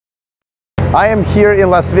I am here in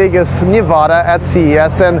Las Vegas, Nevada at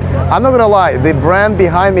CES, and I'm not gonna lie, the brand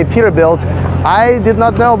behind me, Peterbilt, I did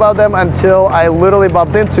not know about them until I literally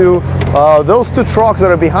bumped into those two trucks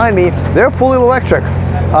that are behind me. They're fully electric.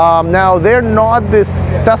 Now, they're not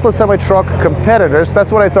this Tesla semi-truck competitors.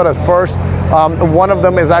 That's what I thought at first. One of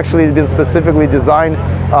them has actually been specifically designed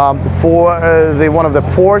for one of the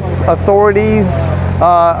port authorities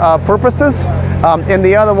purposes. And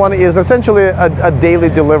the other one is essentially a daily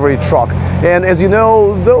delivery truck. And as you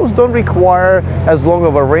know, those don't require as long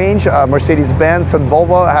of a range. Mercedes-Benz and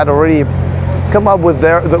Volvo had already come up with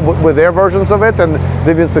their versions of it, and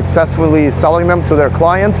they've been successfully selling them to their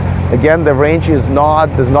clients. Again, the range does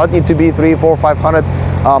not need to be 300, 400,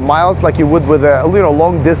 500 miles like you would with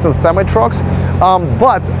long distance semi trucks.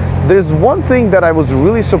 But there's one thing that I was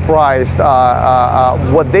really surprised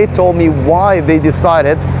what they told me why they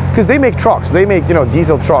decided, because they make trucks, they make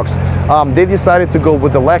diesel trucks. They decided to go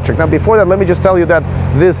with electric. Now before that, let me just tell you that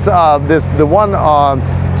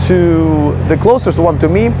the closest one to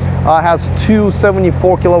me has two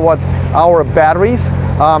 74 kilowatt hour batteries,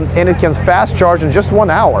 and it can fast charge in just 1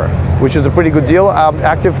 hour, which is a pretty good deal.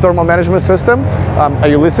 Active thermal management system. Are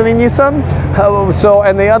you listening, Nissan?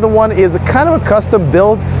 And the other one is kind of a custom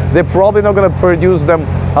build. They're probably not going to produce them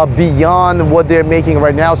beyond what they're making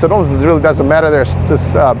right now, so it really doesn't matter. There's this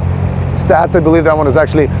stats. I believe that one is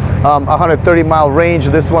actually 130 mile range.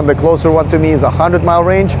 This one, the closer one to me, is 100 mile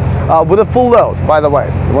range with a full load, by the way.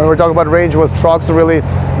 When we're talking about range with trucks, really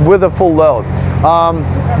with a full load.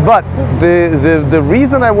 But the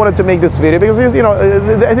reason I wanted to make this video, because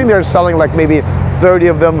I think they're selling like maybe 30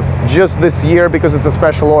 of them just this year because it's a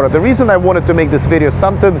special order. The reason I wanted to make this video is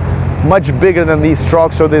something much bigger than these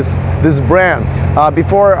trucks or this brand.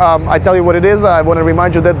 Before I tell you what it is, I want to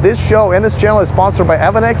remind you that this show and this channel is sponsored by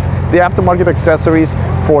Avanex, the aftermarket accessories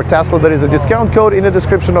for Tesla. There is a discount code in the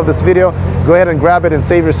description of this video. Go ahead and grab it and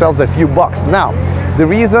save yourselves a few bucks. Now, the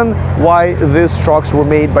reason why these trucks were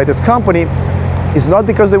made by this company is not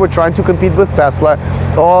because they were trying to compete with Tesla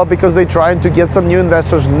or because they're trying to get some new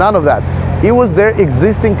investors. None of that. It was their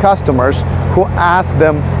existing customers who asked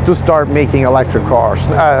them to start making electric cars,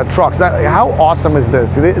 trucks. Now, how awesome is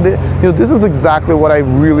this? This is exactly what I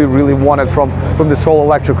really wanted from this whole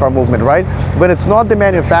electric car movement, right? But it's not the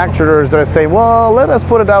manufacturers that are saying, well, let us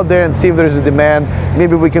put it out there and see if there's a demand.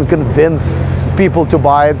 Maybe we can convince people to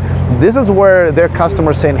buy it. This is where their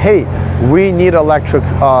customers saying, hey, we need electric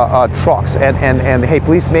trucks, and hey,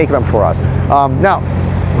 please make them for us. Now,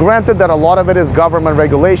 granted that a lot of it is government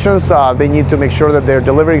regulations. They need to make sure that their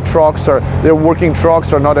delivery trucks or their working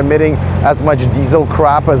trucks are not emitting as much diesel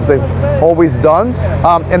crap as they've always done.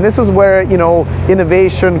 And this is where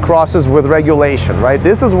innovation crosses with regulation, right?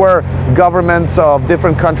 This is where governments of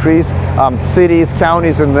different countries, cities,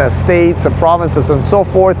 counties, and states and provinces and so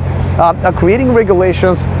forth are creating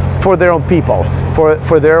regulations for their own people,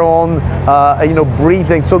 for their own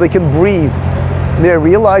breathing, so they can breathe. They're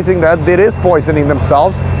realizing that it is poisoning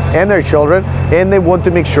themselves and their children, and they want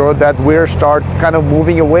to make sure that we're start kind of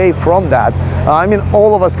moving away from that. I mean,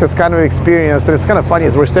 all of us has kind of experienced, and it's kind of funny,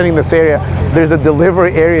 as we're standing in this area, there's a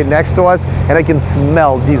delivery area next to us, and I can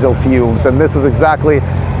smell diesel fumes, and this is exactly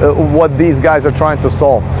what these guys are trying to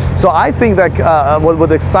solve. So I think that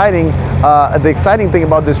the exciting thing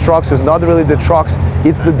about these trucks is not really the trucks,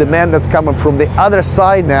 it's the demand that's coming from the other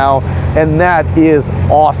side now, and that is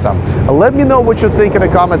awesome. Let me know what you think in the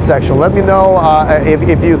comment section. Let me know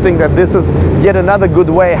if you think that this is yet another good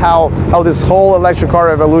way how this whole electric car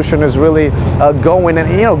revolution is really going,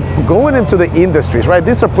 and going into the industries, right?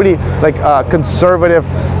 These are pretty conservative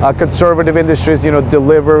industries,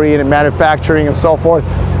 delivery and manufacturing and so forth.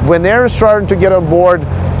 When they're starting to get on board,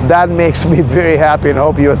 that makes me very happy, and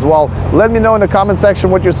hope you as well. Let me know in the comment section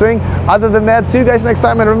what you're seeing. Other than that, see you guys next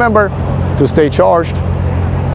time, and remember to stay charged.